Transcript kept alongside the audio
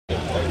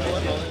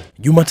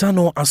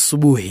Jumatano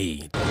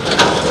asubuhi,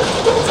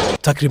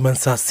 takriban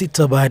saa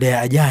 6 baada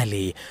ya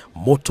ajali,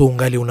 moto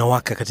ungali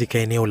unawaka katika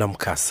eneo la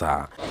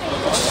mkasa.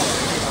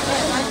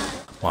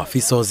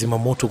 Maafisa wa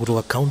zimamoto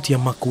kutoka kaunti ya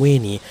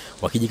Makueni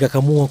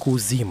wakijikakamua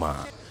kuuzima.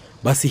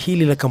 Basi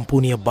hili la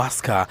kampuni ya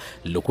Buscar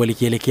lililokuwa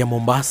likielekea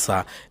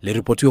Mombasa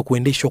liliripotiwa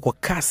kuendeshwa kwa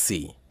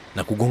kasi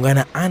na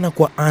kugongana ana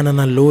kwa ana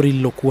na lori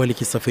lililokuwa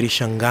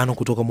likisafirisha ngano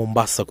kutoka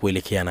Mombasa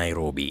kuelekea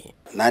Nairobi.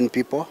 9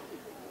 people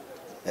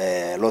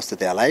lost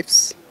their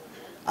lives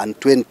and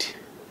 20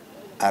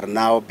 are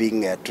now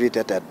being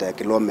treated at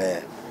Kilome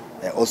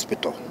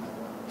hospital.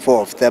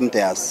 4 of them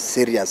they are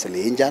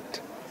seriously injured,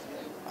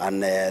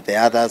 and the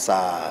others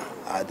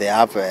they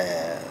have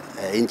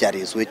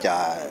injuries which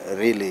are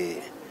really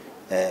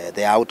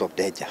they are out of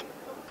danger.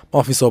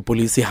 Maafisa wa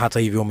polisi hata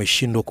hivyo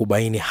wameshindwa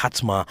kubaini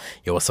hatma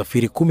ya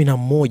wasafiri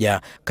 11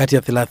 kati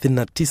ya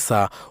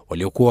 39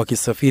 waliokuwa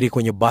wakisafiri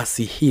kwenye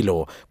basi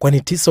hilo, kwani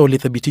 9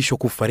 walithibitishwa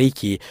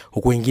kufariki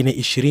huku wengine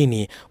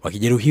 20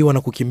 wakijeruhiwa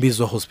na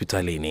kukimbizwa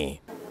hospitalini.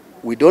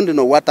 We don't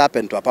know what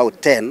happened to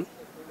about 10,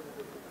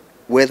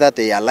 whether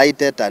they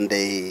alighted and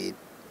they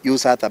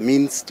use other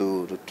means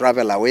to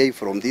travel away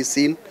from this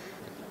scene.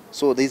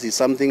 So this is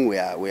something we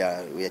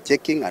are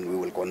checking and we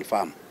will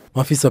confirm.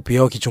 Maafisa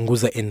pia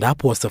wakichunguza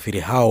endapo wasafiri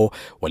hao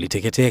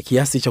waliteketea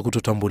kiasi cha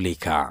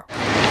kutotambulika.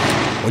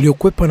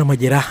 Waliokwepa na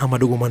majeraha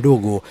madogo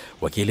madogo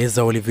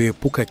wakieleza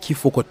walivyoepuka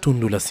kifo kwa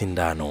tundu la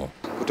sindano.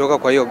 Kutoka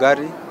kwa hiyo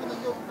gari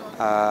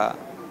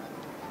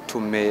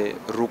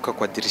tumeruka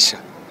kwa dirisha.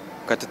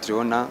 Wakati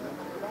tuliona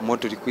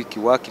moto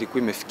ilikuwa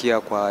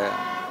imefikia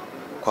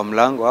kwa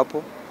mlango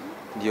hapo,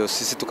 ndio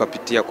sisi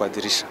tukapitia kwa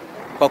dirisha.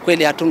 Kwa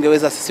kweli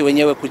hatungeweza sisi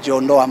wenyewe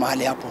kujiondoa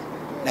mahali hapo,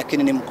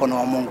 lakini ni mkono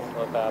wa Mungu.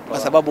 Kwa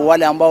sababu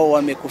wale ambao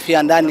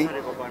wamekufia ndani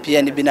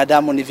pia ni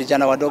binadamu, ni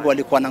vijana wadogo,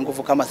 walikuwa na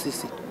nguvu kama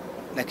sisi,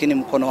 lakini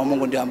mkono wa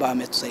Mungu ndio ambao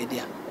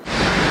ametusaidia.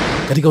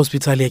 Katika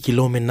hospitali ya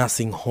Kilome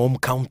Nursing Home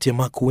kaunti ya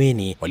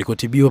Makueni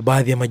walikotibiwa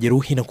baadhi ya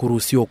majeruhi na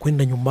kuruhusiwa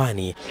kwenda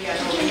nyumbani,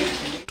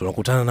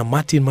 tunakutana na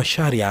Martin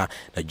Masharia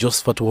na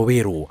Josephat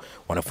Waweru,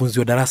 wanafunzi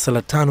wa darasa la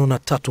 5 na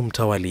 3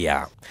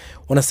 mtawalia.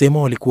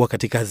 Wanasema walikuwa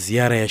katika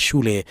ziara ya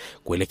shule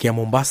kuelekea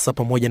Mombasa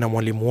pamoja na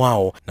mwalimu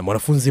wao na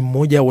mwanafunzi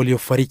mmoja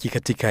waliofariki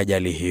katika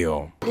ajali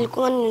hiyo.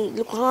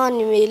 Nilikuwa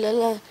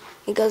nimeilala,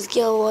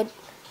 nikasikia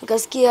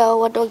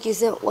watu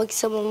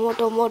wakisema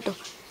moto.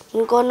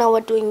 Nikaona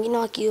watu wengine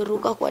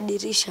wakiruka kwa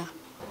dirisha.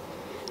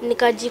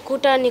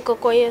 Nikajikuta niko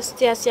kwa hiyo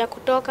stairs ya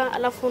kutoka,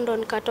 alafu ndo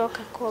nikatoka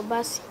kwa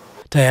basi.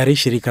 Tayari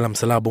shirika la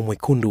Msalaba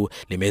Mwekundu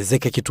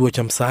limewezeka kituo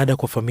cha msaada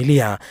kwa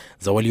familia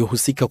za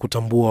waliohusika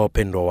kutambua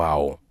wapendwa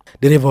wao.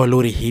 Dereva wa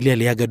lori hili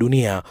aliaga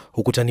dunia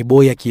huku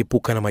taniboi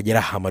akiepuka na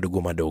majeraha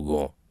madogo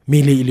madogo.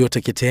 Miili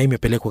iliyoteketea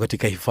imepelekwa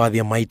katika hifadhi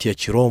ya maiti ya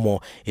Chiromo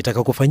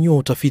itakakofanyiwa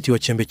utafiti wa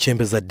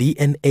chembe za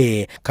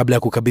DNA kabla ya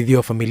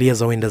kukabidhiwa familia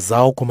za wenda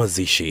zao kwa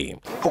mazishi.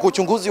 Huku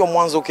uchunguzi wa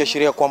mwanzo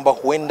ukiashiria kwamba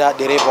huenda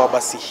dereva wa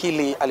basi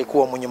hili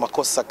alikuwa mwenye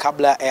makosa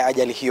kabla ya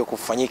ajali hiyo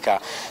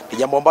kufanyika, ni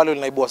jambo ambalo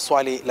linaibua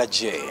swali la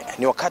je,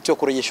 ni wakati wa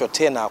kurejeshwa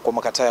tena kwa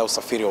makataa ya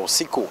usafiri wa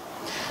usiku?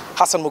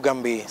 Hassan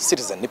Mugambi,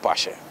 Citizen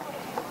Nipashe.